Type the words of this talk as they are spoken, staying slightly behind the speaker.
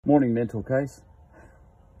Morning mental case.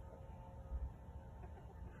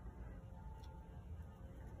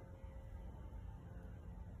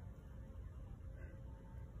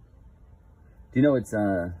 Do you know it's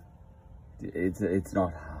not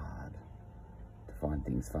hard to find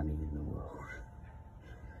things funny in the world.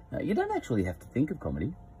 Now, you don't actually have to think of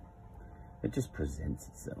comedy. It just presents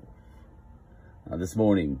itself. This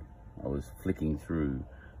morning I was flicking through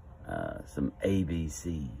some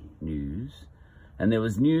ABC news, and there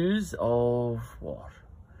was news of what?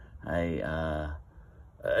 A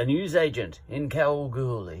newsagent in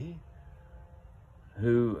Kalgoorlie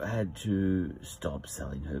who had to stop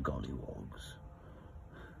selling her gollywogs.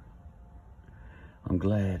 I'm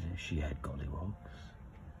glad she had gollywogs,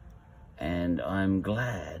 and I'm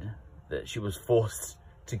glad that she was forced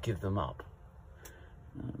to give them up,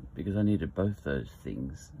 because I needed both those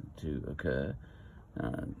things to occur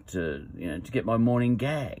to get my morning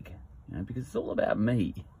gag, because it's all about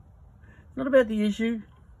me. It's not about the issue.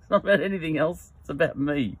 It's not about anything else. It's about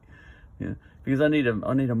me. Because I need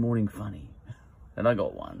a morning funny, and I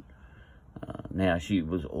got one. Now, she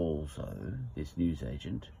was also, this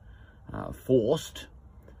newsagent, forced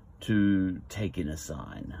to take in a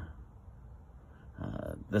sign.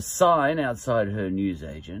 The sign outside her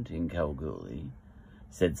newsagent in Kalgoorlie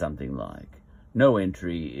said something like, "No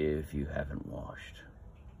entry if you haven't washed,"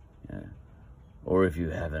 or if you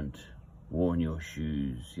haven't worn your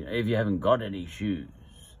shoes, if you haven't got any shoes,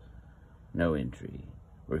 no entry,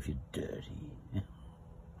 or if you're dirty,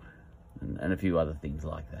 and a few other things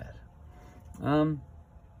like that.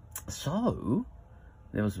 So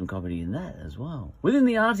there was some comedy in that as well. Within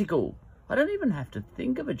the article, I don't even have to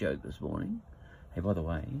think of a joke this morning. Hey, by the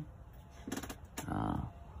way,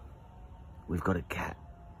 we've got a cat.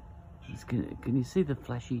 Can you see the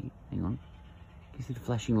flashy, hang on. Can you see the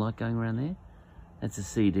flashing light going around there? That's a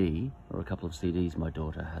CD, or a couple of CDs my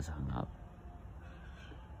daughter has hung up.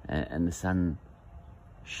 And the sun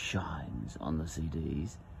shines on the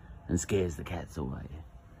CDs and scares the cats away.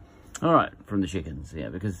 All right, from the chickens, yeah,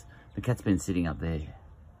 because the cat's been sitting up there,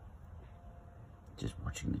 just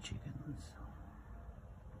watching the chickens.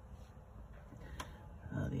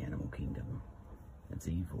 The animal kingdom, it's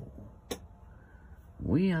evil.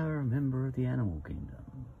 We are a member of the animal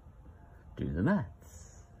kingdom. Do the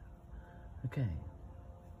maths. Okay.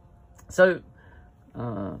 So,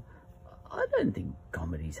 I don't think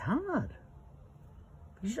comedy's hard.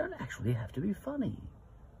 You don't actually have to be funny.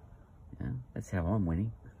 That's how I'm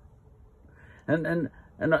winning. And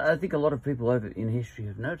I think a lot of people over in history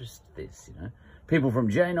have noticed this, People from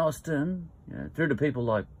Jane Austen, through to people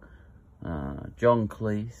like John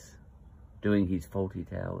Cleese doing his Fawlty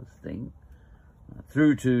Towers thing,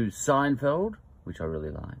 through to Seinfeld, which I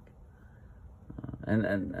really like, and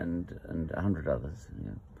 100 others,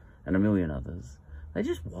 and a million others. They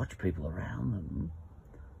just watch people around them,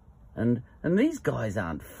 and these guys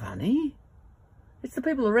aren't funny. It's the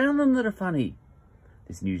people around them that are funny.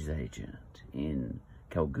 This newsagent in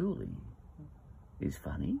Kalgoorlie is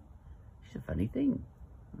funny. She's a funny thing.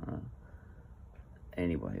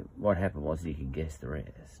 Anyway, what happened was, you can guess the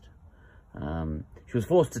rest. She was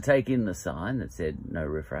forced to take in the sign that said, "No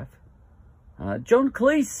riffraff." John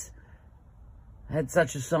Cleese had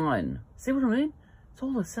such a sign. See what I mean? It's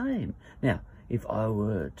all the same. Now, if I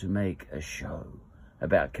were to make a show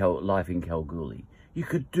about life in Kalgoorlie, you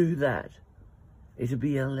could do that. It'd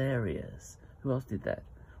be hilarious. Who else did that?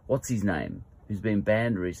 What's his name? Who's been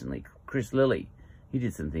banned recently? Chris Lilly. He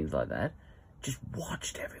did some things like that. Just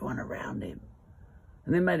watched everyone around him,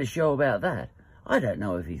 and then made a show about that. I don't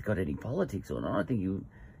know if he's got any politics or not. I think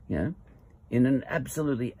in an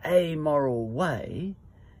absolutely amoral way,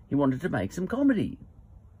 he wanted to make some comedy.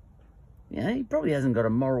 He probably hasn't got a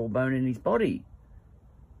moral bone in his body,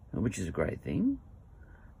 which is a great thing.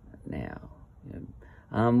 Now,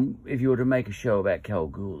 if you were to make a show about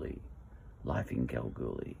Kalgoorlie, life in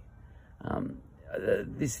Kalgoorlie,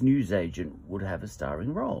 this newsagent would have a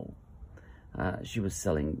starring role. She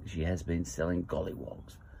has been selling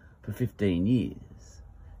gollywogs for 15 years.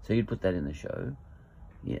 So you'd put that in the show.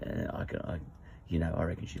 Yeah, I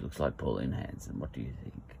reckon she looks like Pauline Hanson. What do you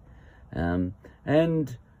think? And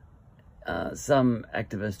some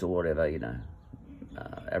activist or whatever,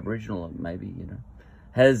 Aboriginal maybe,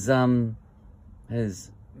 has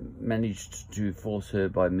managed to force her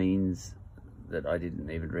by means that I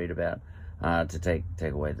didn't even read about, to take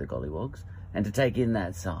away the gollywogs and to take in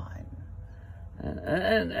that sign.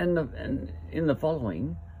 And in the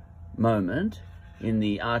following moment, in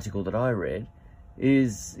the article that I read,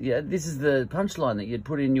 is, this is the punchline that you'd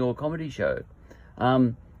put in your comedy show.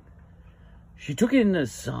 She took in a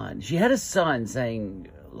sign. She had a sign saying,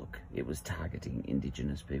 look, it was targeting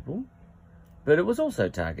Indigenous people, but it was also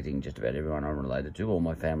targeting just about everyone I'm related to, all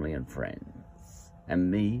my family and friends,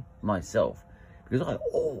 and me, myself, because I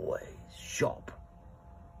always shop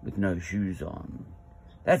with no shoes on.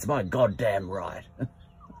 That's my goddamn right.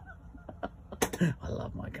 I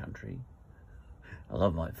love my country. I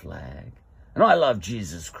love my flag. And I love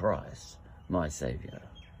Jesus Christ, my Saviour.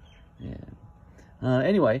 Yeah.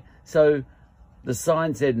 Anyway, so the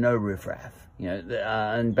sign said no riffraff. You know,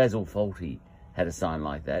 and Basil Fawlty had a sign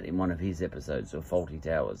like that in one of his episodes of Fawlty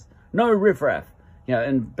Towers. No riffraff. You know,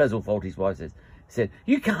 and Basil Fawlty's wife said,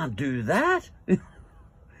 you can't do that. You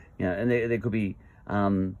know, and there could be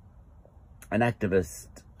an activist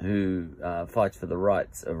who fights for the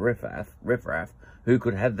rights of riffraff, who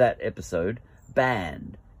could have that episode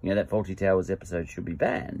banned. You know, that Fawlty Towers episode should be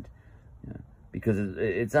banned, you know, because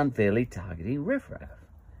it's unfairly targeting riffraff.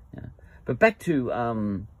 You know. But back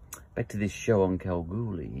to this show on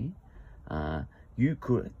Kalgoorlie, you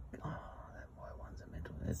could. Oh, that white one's a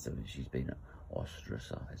mental. She's been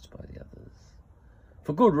ostracised by the others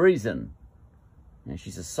for good reason. You know,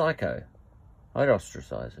 she's a psycho. I'd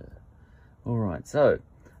ostracise her. All right, so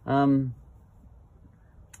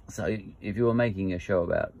if you were making a show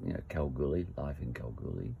about, you know, Kalgoorlie, life in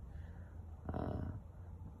Kalgoorlie,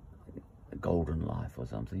 golden life or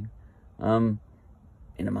something, in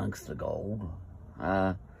amongst the gold,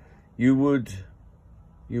 you would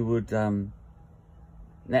now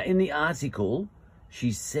in the article,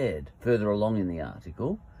 she said, further along in the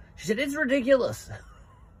article, she said, it's ridiculous.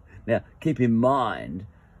 Now, keep in mind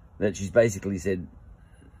that she's basically said,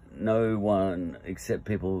 no one except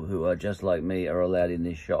people who are just like me are allowed in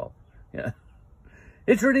this shop. Yeah,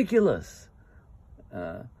 it's ridiculous.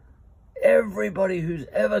 Everybody who's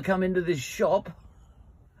ever come into this shop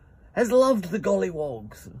has loved the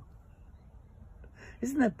gollywogs.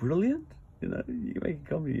 Isn't that brilliant? You know, you make a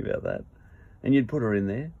comedy about that, and you'd put her in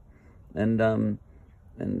there, and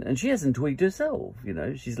she hasn't tweaked herself. You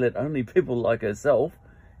know, she's let only people like herself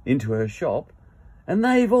into her shop, and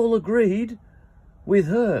they've all agreed with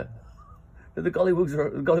her that the gollywogs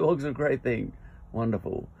are a great thing.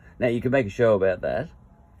 Wonderful. Now you can make a show about that,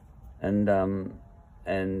 and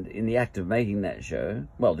in the act of making that show,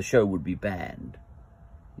 well, the show would be banned,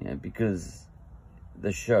 you know, because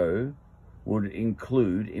the show would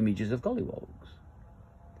include images of gollywogs.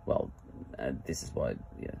 Well, this is why,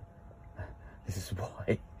 you know, this is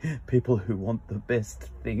why people who want the best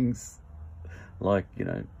things, like, you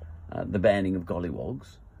know, the banning of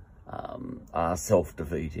gollywogs, are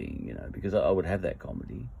self-defeating, you know, because I would have that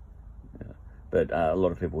comedy, you know, but a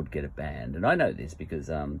lot of people would get it banned. And I know this because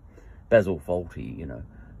Basil Fawlty, you know,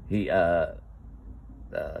 he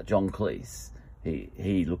John Cleese,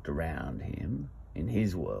 he looked around him in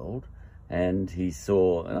his world, and he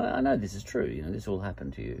saw, and I know this is true, you know, this will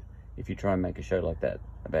happen to you if you try and make a show like that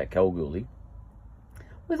about Kalgoorlie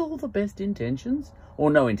with all the best intentions, or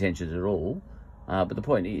no intentions at all. But the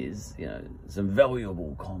point is, you know, some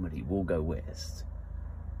valuable comedy will go west,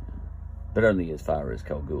 but only as far as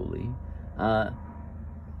Kalgoorlie.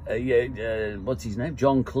 What's his name?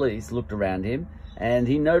 John Cleese looked around him, and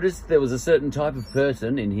he noticed there was a certain type of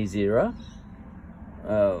person in his era,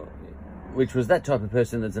 which was that type of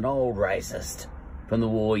person that's an old racist from the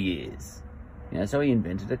war years. You know, so he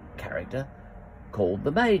invented a character called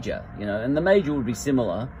the Major. You know, and the Major would be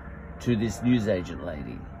similar to this newsagent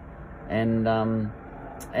lady. And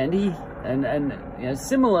you know,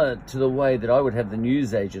 similar to the way that I would have the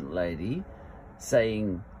newsagent lady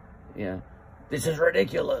saying, you know, this is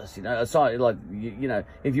ridiculous. You know, aside, like, you know,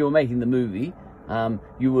 if you were making the movie,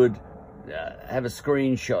 you would have a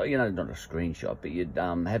screenshot, you know, not a screenshot, but you'd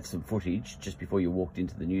have some footage just before you walked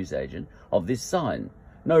into the newsagent of this sign.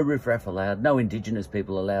 No riffraff allowed, no Indigenous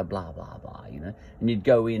people allowed, blah, blah, blah, you know. And you'd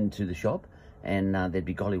go into the shop, and there'd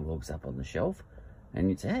be gollywogs up on the shelf. And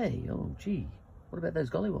you'd say, hey, oh, gee, what about those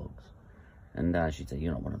gollywogs? And she'd say,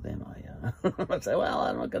 you're not one of them, are you? I'd say, well,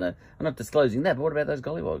 I'm not disclosing that, but what about those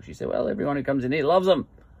gollywogs? She'd say, well, everyone who comes in here loves them.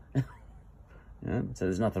 You know, so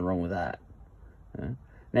there's nothing wrong with that. You know?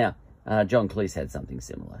 Now, John Cleese had something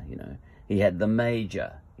similar, you know. He had the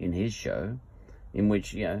Major in his show, in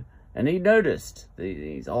which, you know, and he noticed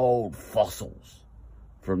these old fossils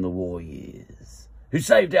from the war years who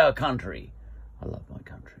saved our country. I love my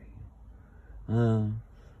country.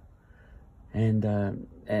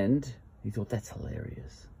 And he thought, that's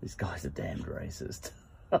hilarious. This guy's a damned racist.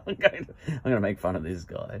 I'm going to make fun of this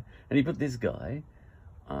guy. And he put this guy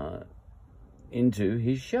into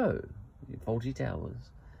his show, Fawlty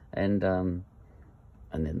Towers. And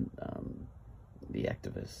then the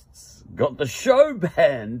activists got the show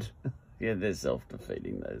banned. Yeah, they're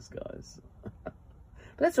self-defeating, those guys. But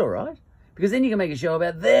But that's all right, because then you can make a show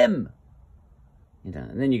about them. You know,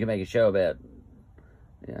 and then you can make a show about,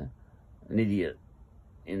 you know, an idiot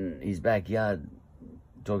in his backyard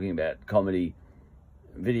talking about comedy,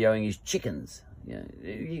 videoing his chickens. You know,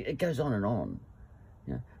 it goes on and on.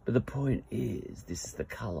 You know, but the point is, this is the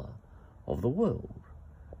colour of the world.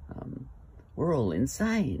 We're all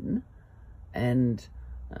insane, and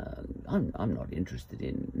I'm not interested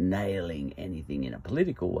in nailing anything in a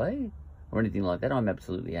political way or anything like that. I'm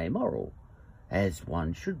absolutely amoral, as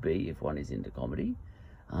one should be if one is into comedy.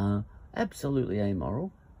 Absolutely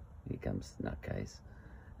amoral. Here comes Nutcase.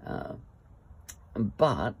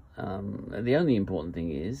 But the only important thing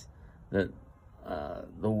is that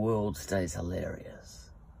the world stays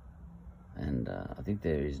hilarious. And I think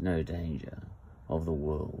there is no danger of the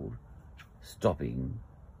world stopping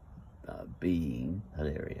being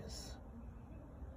hilarious.